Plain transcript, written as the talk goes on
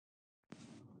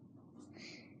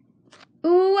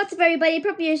Ooh, what's up everybody?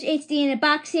 Purple Yoshi HD in a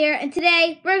box here, and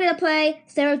today we're gonna play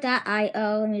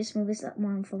Zero.io. Let me just move this up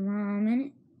one for 1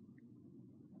 minute.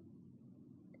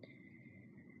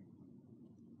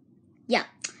 Yeah.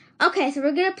 Okay, so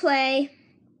we're gonna play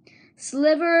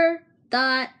Sliver.io.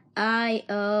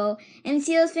 And you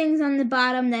see those things on the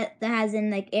bottom that has an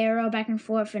like arrow back and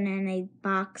forth and then a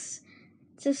box.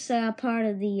 It's just part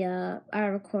of the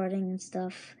our recording and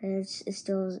stuff. It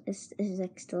still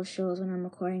shows when I'm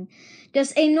recording.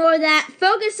 Just ignore that.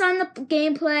 Focus on the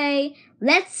gameplay.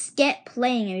 Let's get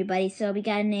playing, everybody. So we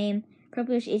got a name,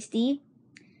 Purplish HD,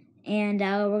 and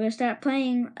we're gonna start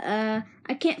playing. I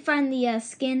can't find the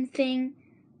skin thing.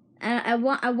 I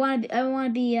want to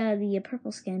be the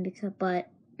purple skin but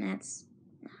that's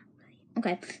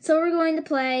okay. So we're going to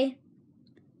play.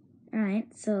 All right.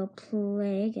 So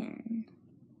play again.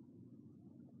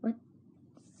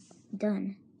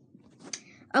 Done.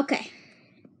 Okay.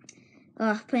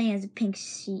 Oh, playing as a pink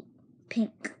snake.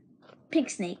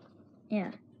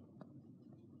 Yeah.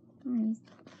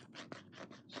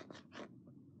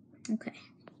 Okay.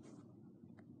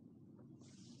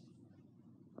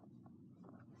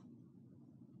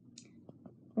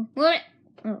 What?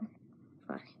 Oh,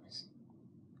 thought it was.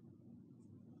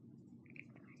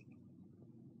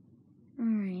 All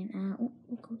right.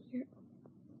 We'll go here.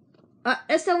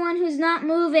 It's the one who's not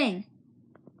moving.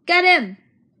 Get him.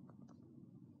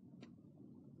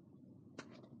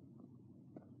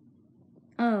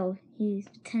 Oh, he's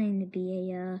pretending to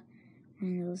be a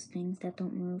one of those things that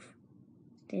don't move.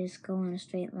 They just go in a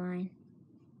straight line.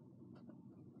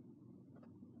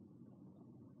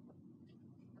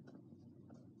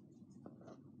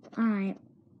 All right.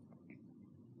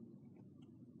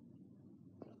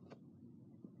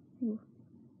 Ooh.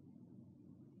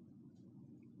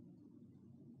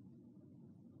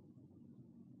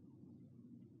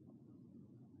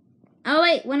 Oh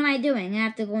wait, what am I doing? I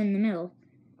have to go in the middle.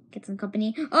 Get some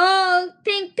company. Oh,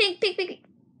 pink.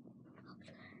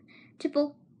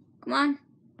 Triple. Come on.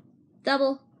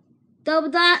 Double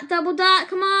dot,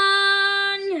 come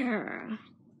on! Yeah.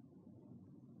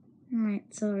 Alright,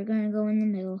 so we're gonna go in the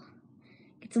middle.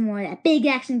 Get some more of that big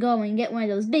action going. Get one of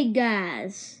those big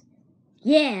guys.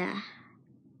 Yeah!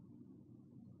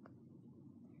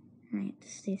 Alright,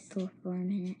 stay still for a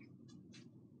minute.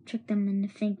 Trick them into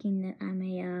thinking that I'm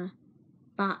a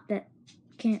bot that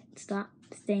can't stop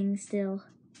staying still.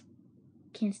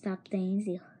 Can't stop staying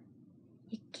still.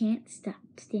 You can't stop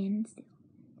standing still.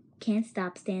 Can't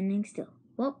stop standing still.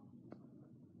 Whoop.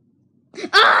 Oh no!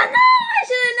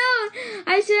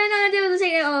 I should have known it was a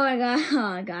second. Oh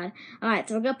my god. Alright,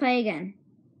 so we're gonna play again.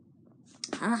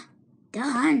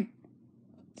 Done.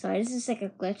 Sorry, this is like a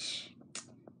glitch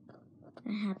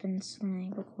that happens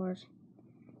when I record.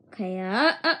 Okay,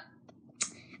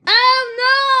 oh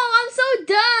no! I'm so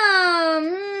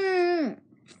dumb!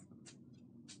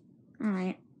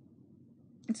 Alright.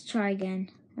 Let's try again.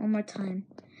 One more time.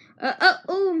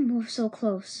 Oh, we're so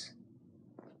close.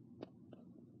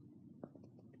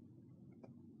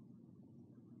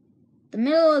 The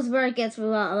middle is where it gets a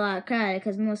lot of credit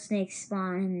because most snakes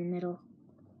spawn in the middle.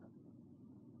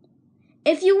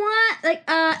 If you want, like,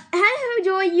 how you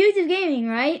enjoy YouTube gaming,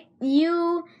 right?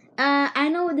 I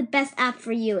know the best app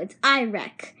for you. It's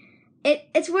iRec.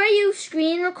 It's where you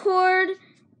screen record.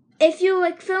 If you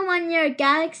like film on your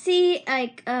Galaxy,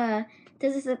 like, there's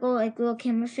this little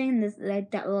camera thing. There's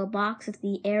like that little box with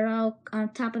the arrow on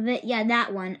top of it. Yeah,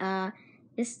 that one.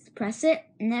 Just press it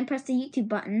and then press the YouTube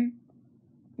button.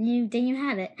 Then you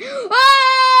have it.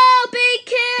 Oh, big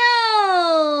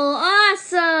kill!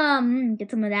 Awesome! Get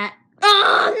some of that.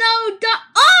 Oh, no!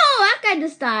 Oh, that guy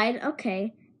just died.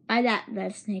 Okay. By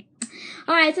that snake.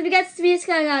 Alright, so we got this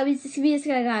guy got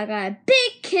a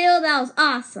big kill. That was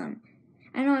awesome.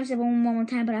 I know I said one more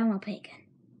time, but I want to play again.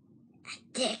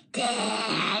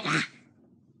 Addicted!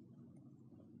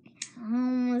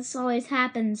 Oh, this always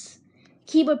happens.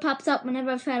 Keyboard pops up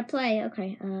whenever I try to play.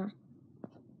 Okay,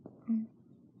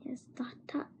 yes,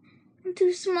 dot. I'm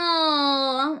too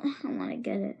small. I don't want to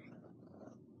get it.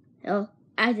 Oh,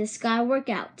 I just gotta work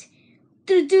out.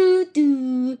 Do.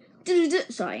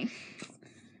 Sorry.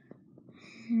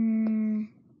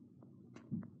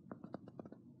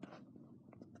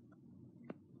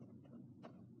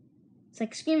 It's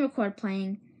like screen record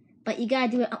playing, but you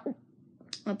gotta do it on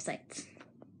websites.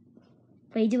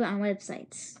 But you do it on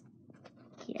websites.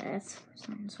 Yeah, that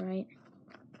sounds right.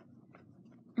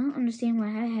 I don't understand why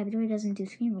Happy doesn't do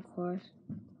screen record.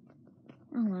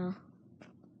 Oh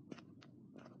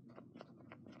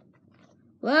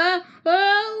well.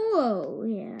 Whoa,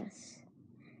 yes.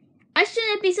 I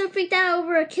shouldn't be so freaked out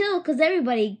over a kill, because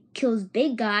everybody kills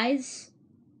big guys.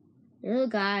 little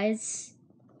guys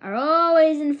are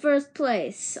always in first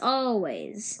place.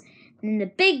 Always. And the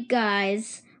big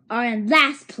guys are in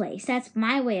last place. That's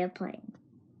my way of playing.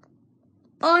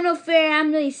 Oh, no fair.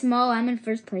 I'm really small. I'm in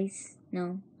first place.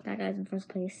 No, that guy's in first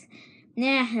place.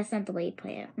 Nah, that's not the way you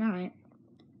play it. Alright.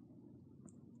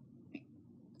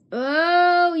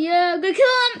 Oh, yeah. Gonna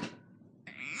kill him.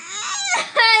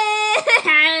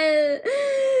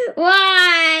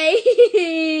 Why?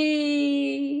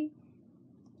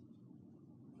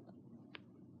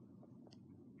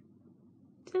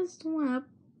 Just wanna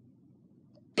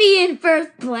be in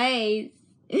first place.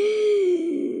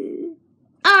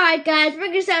 Alright guys, we're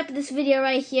gonna stop this video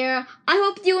right here. I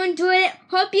hope you enjoyed it.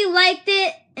 Hope you liked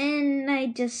it. And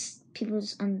people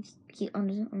just keep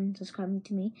unsubscribing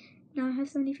to me. Now I have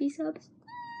so many free subs.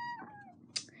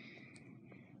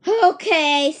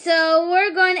 Okay, so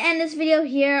we're going to end this video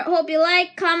here. Hope you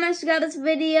like, comment, subscribe this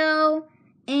video.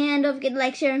 And don't forget to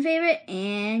like, share, and favorite.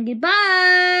 And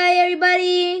goodbye,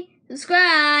 everybody.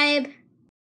 Subscribe.